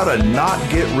 Learn how to not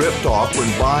get ripped off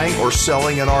when buying or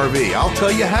selling an RV. I'll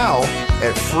tell you how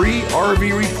at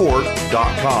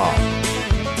freervreport.com.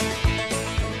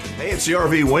 Hey, it's the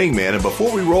RV Wingman, and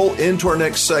before we roll into our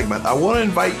next segment, I want to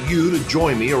invite you to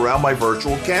join me around my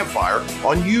virtual campfire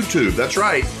on YouTube. That's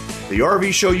right. The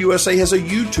RV Show USA has a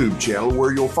YouTube channel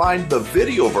where you'll find the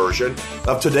video version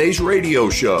of today's radio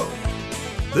show.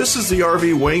 This is the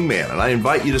RV Wingman, and I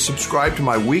invite you to subscribe to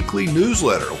my weekly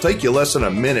newsletter. It'll take you less than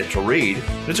a minute to read,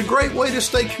 and it's a great way to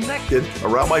stay connected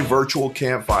around my virtual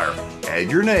campfire.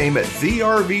 Add your name at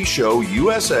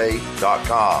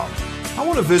thervshowusa.com. I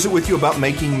want to visit with you about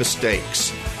making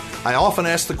mistakes. I often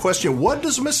ask the question, what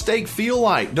does a mistake feel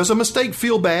like? Does a mistake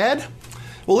feel bad?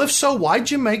 Well, if so, why'd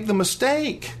you make the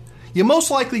mistake? You most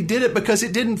likely did it because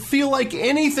it didn't feel like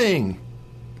anything.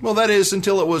 Well, that is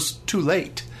until it was too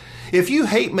late. If you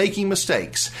hate making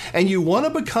mistakes and you want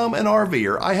to become an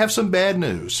RVer, I have some bad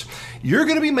news. You're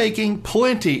going to be making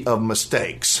plenty of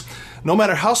mistakes. No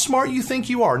matter how smart you think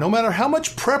you are, no matter how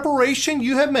much preparation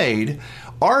you have made,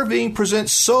 RVing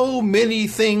presents so many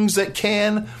things that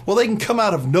can come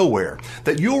out of nowhere,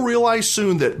 that you'll realize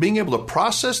soon that being able to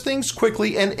process things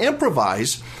quickly and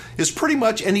improvise is pretty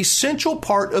much an essential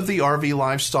part of the RV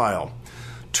lifestyle.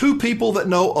 2 people that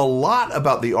know a lot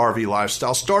about the RV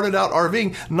lifestyle started out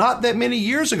RVing not that many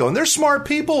years ago, and they're smart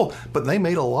people, but they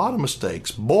made a lot of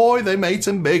mistakes. Boy, they made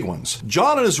some big ones.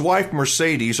 John and his wife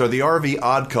Mercedes are the RV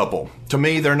odd couple. To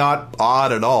me, they're not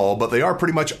odd at all, but they are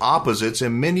pretty much opposites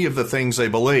in many of the things they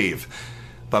believe.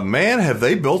 But man, have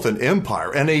they built an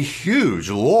empire and a huge,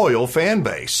 loyal fan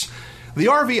base. The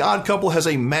RV Odd Couple has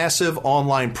a massive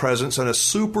online presence and a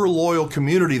super loyal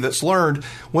community that's learned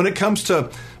when it comes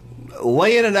to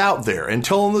laying it out there and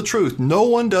telling the truth. No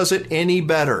one does it any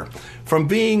better. From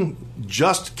being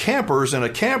just campers in a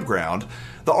campground,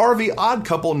 the RV Odd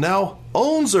Couple now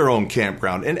owns their own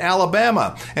campground in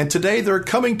Alabama. And today they're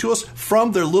coming to us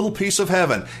from their little piece of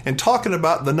heaven and talking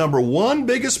about the number 1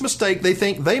 biggest mistake they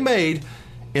think they made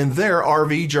in their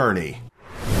RV journey.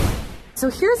 So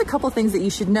here's a couple things that you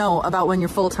should know about when you're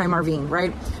full-time RVing,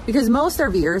 right? Because most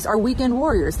RVers are weekend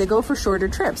warriors. They go for shorter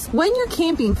trips. When you're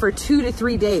camping for 2 to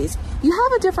 3 days, you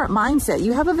have a different mindset.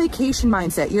 You have a vacation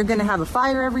mindset. You're going to have a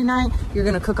fire every night. You're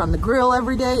going to cook on the grill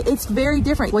every day. It's very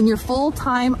different. When you're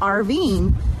full-time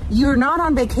RVing, you're not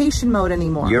on vacation mode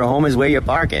anymore. Your home is where you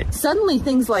park it. Suddenly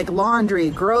things like laundry,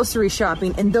 grocery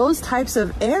shopping, and those types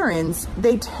of errands,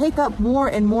 they take up more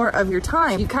and more of your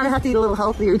time. You kind of have to eat a little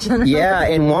healthier generally. Yeah,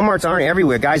 and Walmarts aren't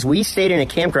everywhere. Guys, we stayed in a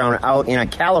campground out in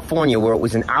California where it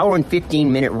was an hour and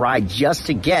 15-minute ride just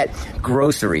to get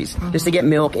groceries, just to get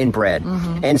milk and bread.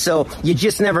 And so you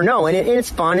just never know. And it's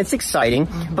fun, it's exciting.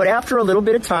 But after a little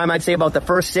bit of time, I'd say about the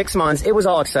first 6 months, it was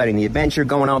all exciting. The adventure,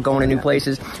 going out, going to new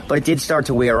places. But it did start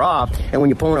to wear off. And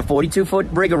when you're pulling a 42-foot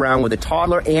rig around with a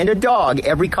toddler and a dog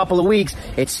every couple of weeks,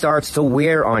 it starts to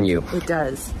wear on you. It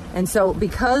does. And so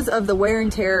because of the wear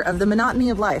and tear of the monotony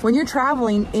of life, when you're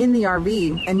traveling in the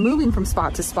RV and moving from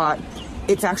spot to spot,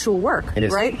 it's actual work, it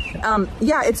is. Right?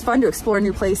 Yeah, it's fun to explore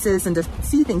new places and to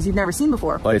see things you've never seen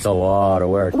before. But it's a lot of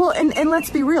work. Well, and let's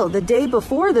be real, the day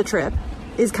before the trip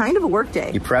is kind of a work day.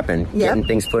 You're prepping, getting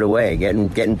things put away, getting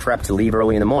prepped to leave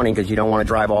early in the morning because you don't want to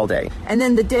drive all day. And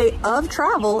then the day of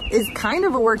travel is kind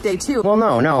of a work day too. Well,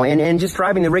 no. And just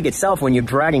driving the rig itself, when you're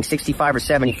dragging 65 or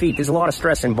 70 feet, there's a lot of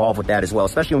stress involved with that as well,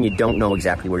 especially when you don't know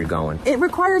exactly where you're going. It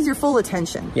requires your full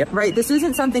attention, right? This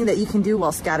isn't something that you can do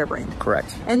while scatterbrained.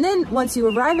 Correct. And then once you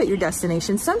arrive at your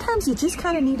destination, sometimes you just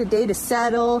kind of need a day to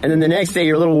settle. And then the next day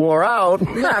you're a little wore out.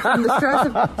 Yeah, from the stress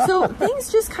of... So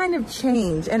things just kind of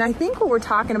change. And I think what we're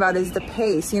talking about is the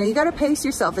pace. You got to pace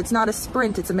yourself. It's not a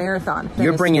sprint, it's a marathon.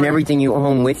 You're bringing everything you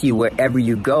own with you wherever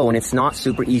you go, and it's not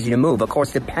super easy to move. Of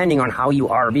course, depending on how you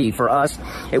RV. For us,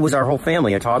 it was our whole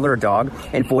family, a toddler, a dog,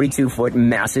 and 42-foot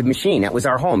massive machine. That was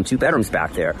our home, 2 bedrooms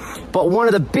back there. But one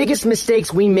of the biggest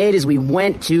mistakes we made is we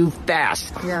went too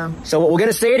fast. Yeah. So what we're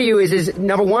going to say to you is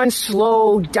number one,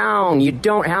 slow down. You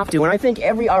don't have to. And I think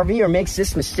every RVer makes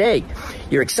this mistake.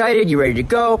 You're excited, you're ready to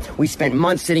go. We spent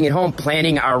months sitting at home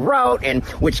planning our route and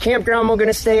which campground we're going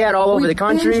to stay at all over the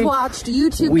country. We watched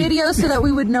YouTube videos so that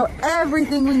we would know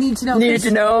everything we need to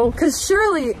know. Because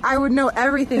surely I would know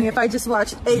everything if I just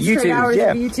watched 8 straight hours of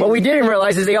YouTube. What we didn't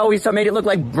realize is they always made it look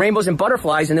like rainbows and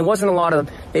butterflies, and there wasn't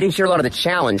they didn't share a lot of the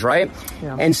challenge, right?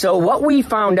 Yeah. And so what we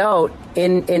found out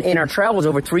in our travels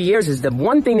over 3 years is the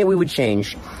one thing that we would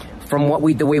change from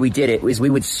the way we did it is we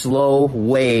would slow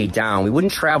way down. We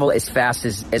wouldn't travel as fast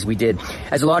as we did.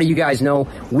 As a lot of you guys know,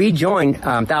 we joined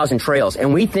 1,000 Trails,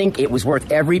 and we think it was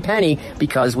worth every penny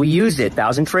because we used it.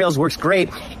 1,000 Trails works great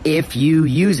if you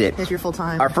use it. If you're full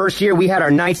time. Our first year, we had our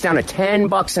nights down to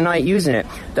 $10 a night using it.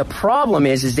 The problem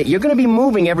is that you're going to be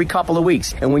moving every couple of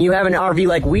weeks. And when you have an RV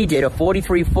like we did, a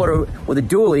 43-footer with a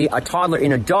dually, a toddler,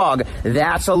 and a dog,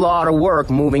 that's a lot of work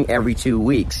moving every 2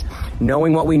 weeks.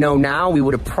 Knowing what we know now, we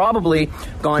would have probably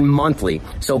gone monthly.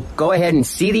 So go ahead and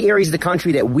see the areas of the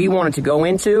country that we wanted to go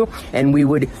into, and we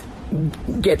would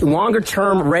get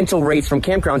longer-term rental rates from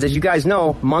campgrounds. As you guys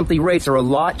know, monthly rates are a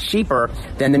lot cheaper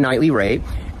than the nightly rate.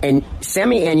 And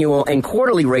semi-annual and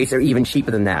quarterly rates are even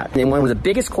cheaper than that. And one of the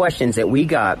biggest questions that we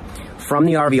got from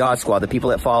the RV Odd Squad, the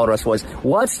people that followed us, was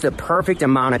what's the perfect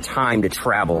amount of time to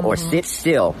travel or sit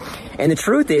still? And the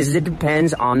truth is it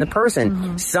depends on the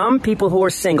person. Some people who are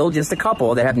single, just a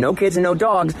couple, that have no kids and no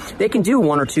dogs, they can do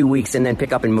 1 or 2 weeks and then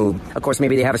pick up and move. Of course,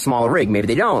 maybe they have a smaller rig, maybe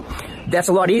they don't. That's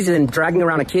a lot easier than dragging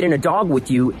around a kid and a dog with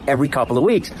you every couple of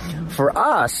weeks. For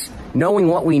us, knowing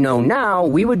what we know now,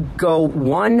 we would go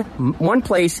one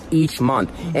place each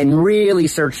month and really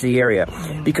search the area.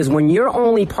 Because when you're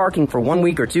only parking for 1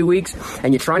 week or 2 weeks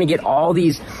and you're trying to get all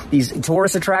these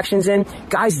tourist attractions in,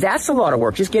 guys, that's a lot of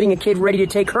work. Just getting a kid ready to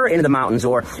take her into the mountains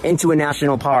or into a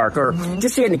national park or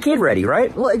just getting the kid ready,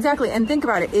 right? Well, exactly. And think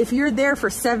about it. If you're there for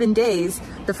 7 days,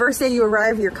 the first day you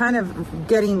arrive, you're kind of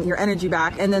getting your energy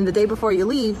back. And then the day before you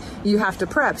leave, you have to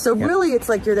prep. So really, it's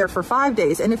like you're there for 5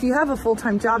 days. And if you have a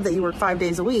full-time job that you work 5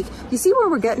 days a week, you see where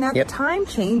we're getting at? Time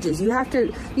changes. You have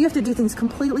to do things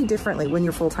completely differently when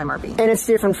you're full-time RV. And it's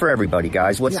different for everybody,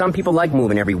 guys. Some people like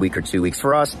moving every week or 2 weeks.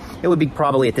 For us, it would be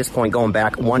probably at this point going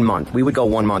back 1 month. We would go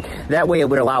 1 month. That way it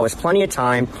would allow us plenty of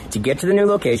time to get to the new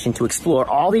location, to explore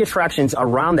all the attractions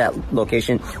around that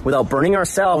location without burning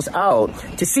ourselves out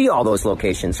to see all those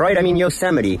locations, right? I mean,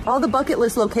 Yosemite. All the bucket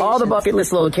list locations. All the bucket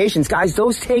list locations. Guys,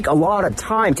 those take a lot of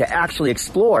time to actually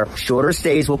explore. Shorter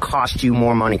stays will cost you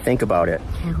more money. Think about it.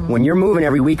 When you're moving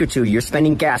every week or two, you're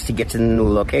spending gas to get to the new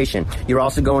location. You're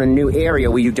also going to a new area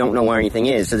where you don't know where anything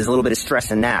is. So there's a little bit of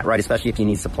stress in that, right? Especially if you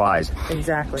need supplies.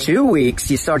 Exactly. 2 weeks,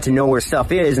 you start to know where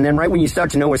stuff is. And then right when you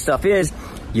start to know where stuff is,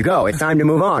 you go. It's time to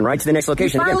move on, right, to the next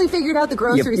location. You finally figured out the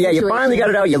grocery situation. You finally got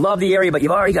it out. You love the area, but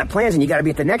you've already got plans, and you got to be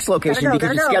at the next location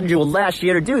because you scheduled last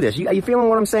year to do this. Are you feeling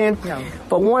what I'm saying? Yeah.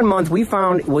 But 1 month, we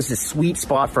found was the sweet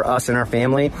spot for us and our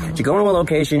family to go to a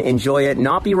location, enjoy it,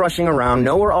 not be rushing around,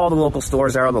 know where all the local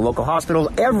stores are, the local hospitals,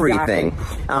 everything.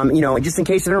 Exactly. Just in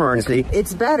case of an emergency.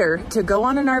 It's better to go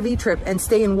on an RV trip and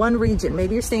stay in one region.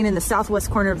 Maybe you're staying in the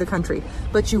southwest corner of the country,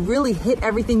 but you really hit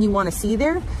everything you want to see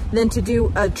there, than to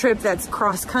do a trip that's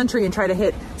cross country and try to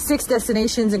hit 6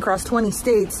 destinations and cross 20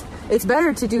 states It's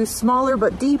better to do smaller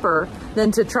but deeper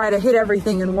than to try to hit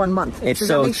everything in 1 month. It's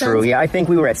so true. Yeah, I think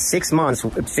we were at 6 months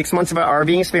of our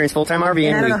RVing experience, full-time RVing.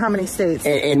 And I don't know how many states.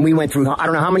 And we went through, I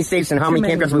don't know how many states and how many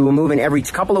campgrounds we were moving every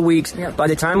couple of weeks. Yep. By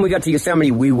the time we got to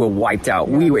Yosemite, we were wiped out.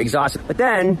 Yep. We were exhausted. But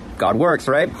then, God works,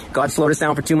 right? God slowed us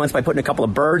down for 2 months by putting a couple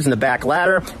of birds in the back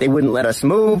ladder. They wouldn't let us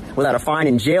move without a fine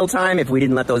and jail time if we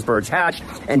didn't let those birds hatch.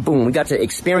 And boom, we got to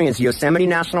experience Yosemite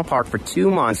National Park for 2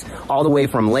 months, all the way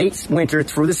from late winter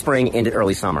through the spring into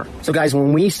early summer. So guys,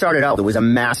 when we started out, there was a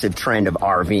massive trend of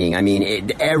RVing. I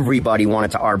mean, everybody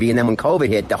wanted to RV. And then when COVID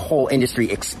hit, the whole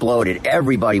industry exploded.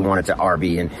 Everybody wanted to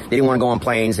RV. And they didn't want to go on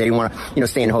planes. They didn't want to,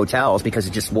 stay in hotels because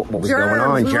of just what was going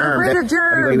on. Germs.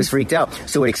 Everybody was freaked out.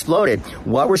 So it exploded.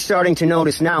 What we're starting to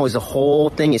notice now is the whole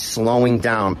thing is slowing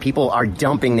down. People are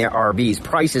dumping their RVs.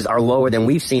 Prices are lower than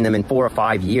we've seen them in 4 or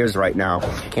 5 years right now.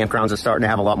 Campgrounds are starting to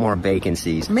have a lot more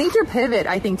vacancies. Major pivot,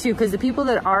 I think, too, because the people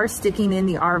that are sticking in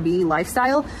the RV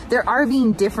lifestyle, they're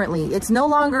RVing differently. It's no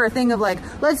longer a thing of like,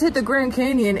 let's hit the Grand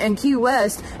Canyon and Key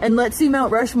West and let's see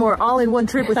Mount Rushmore all in one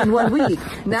trip within 1 week.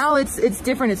 Now it's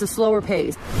different. It's a slower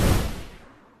pace.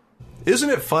 Isn't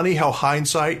it funny how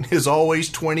hindsight is always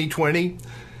 20/20?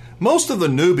 Most of the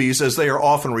newbies, as they are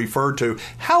often referred to,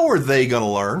 how are they going to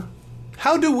learn?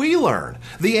 How do we learn?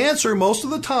 The answer most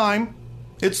of the time,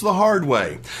 it's the hard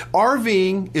way.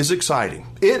 RVing is exciting.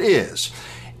 It is.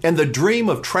 And the dream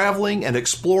of traveling and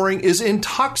exploring is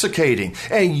intoxicating.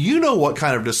 And you know what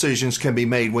kind of decisions can be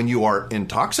made when you are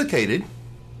intoxicated.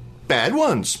 Bad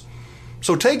ones.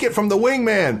 So take it from the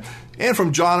wingman and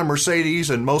from John and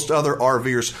Mercedes and most other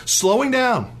RVers. Slowing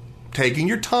down. Taking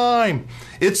your time.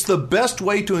 It's the best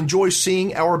way to enjoy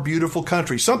seeing our beautiful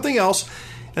country. Something else,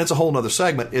 and it's a whole nother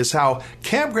segment, is how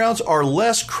campgrounds are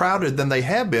less crowded than they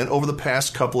have been over the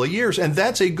past couple of years, and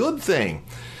that's a good thing.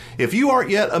 If you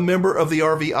aren't yet a member of the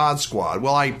RV Odd Squad,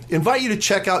 well, I invite you to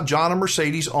check out John and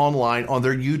Mercedes online on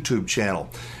their YouTube channel.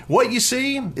 What you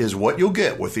see is what you'll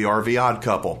get with the RV Odd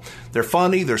Couple. They're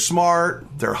funny, they're smart,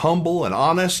 they're humble and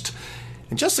honest,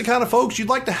 and just the kind of folks you'd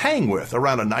like to hang with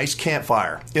around a nice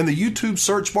campfire. In the YouTube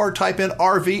search bar, type in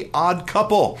RV Odd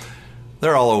Couple.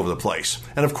 They're all over the place.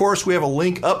 And of course, we have a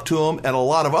link up to them and a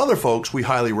lot of other folks we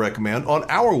highly recommend on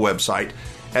our website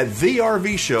at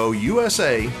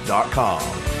thervshowusa.com.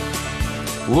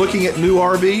 Looking at new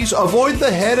RVs? Avoid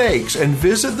the headaches and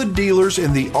visit the dealers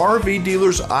in the RV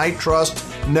Dealers I Trust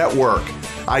network.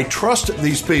 I trust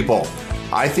these people.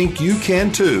 I think you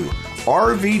can too.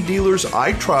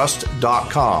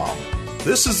 RVDealersITrust.com.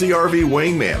 This is the RV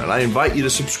Wingman, and I invite you to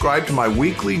subscribe to my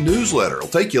weekly newsletter. It'll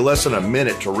take you less than a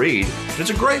minute to read. It's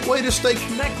a great way to stay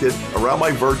connected around my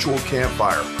virtual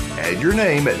campfire. Add your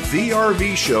name at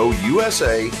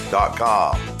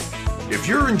thervshowusa.com. If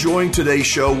you're enjoying today's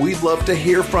show, we'd love to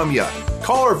hear from you.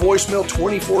 Call our voicemail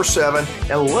 24/7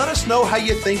 and let us know how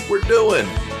you think we're doing.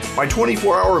 My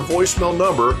 24-hour voicemail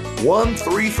number,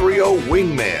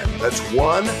 1330-WINGMAN. That's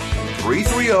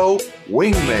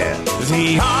 1330-WINGMAN.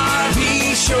 The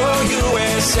RV Show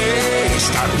USA.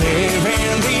 Start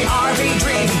living the RV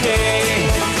dream today.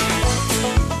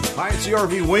 Hi, it's the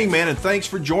RV Wingman, and thanks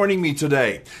for joining me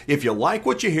today. If you like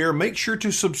what you hear, make sure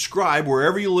to subscribe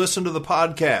wherever you listen to the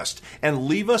podcast and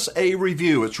leave us a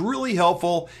review. It's really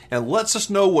helpful and lets us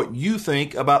know what you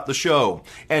think about the show.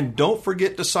 And don't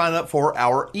forget to sign up for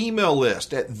our email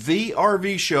list at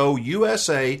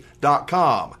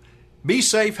thervshowusa.com. Be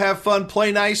safe, have fun,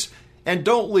 play nice, and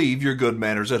don't leave your good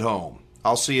manners at home.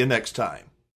 I'll see you next time.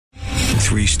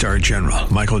 3-star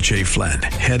General Michael J. Flynn,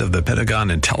 head of the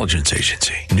Pentagon Intelligence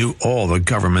Agency, knew all the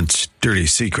government's dirty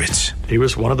secrets. He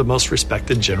was one of the most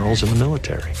respected generals in the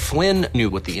military. Flynn knew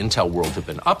what the intel world had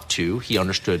been up to. He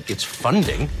understood its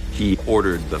funding. He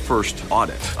ordered the first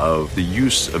audit of the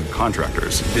use of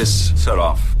contractors. This set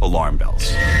off alarm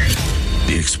bells.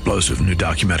 The explosive new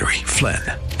documentary, Flynn,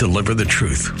 Deliver the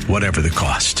Truth, Whatever the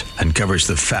Cost, uncovers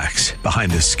the facts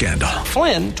behind this scandal.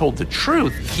 Flynn told the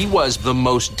truth. He was the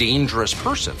most dangerous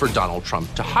person for Donald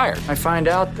Trump to hire. I find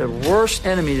out the worst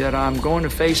enemy that I'm going to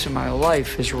face in my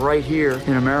life is right here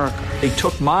in America. They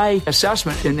took my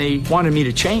assessment and they wanted me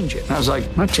to change it. And I was like,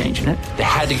 I'm not changing it. They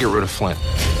had to get rid of Flynn.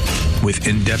 With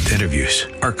in-depth interviews,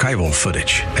 archival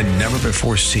footage, and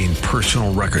never-before-seen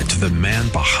personal records of the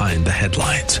man behind the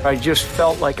headlines. I just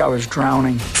felt like I was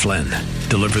drowning. Flynn,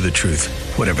 Deliver the Truth,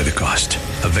 Whatever the Cost.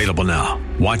 Available now.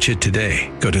 Watch it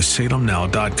today. Go to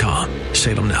salemnow.com.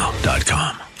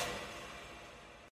 salemnow.com.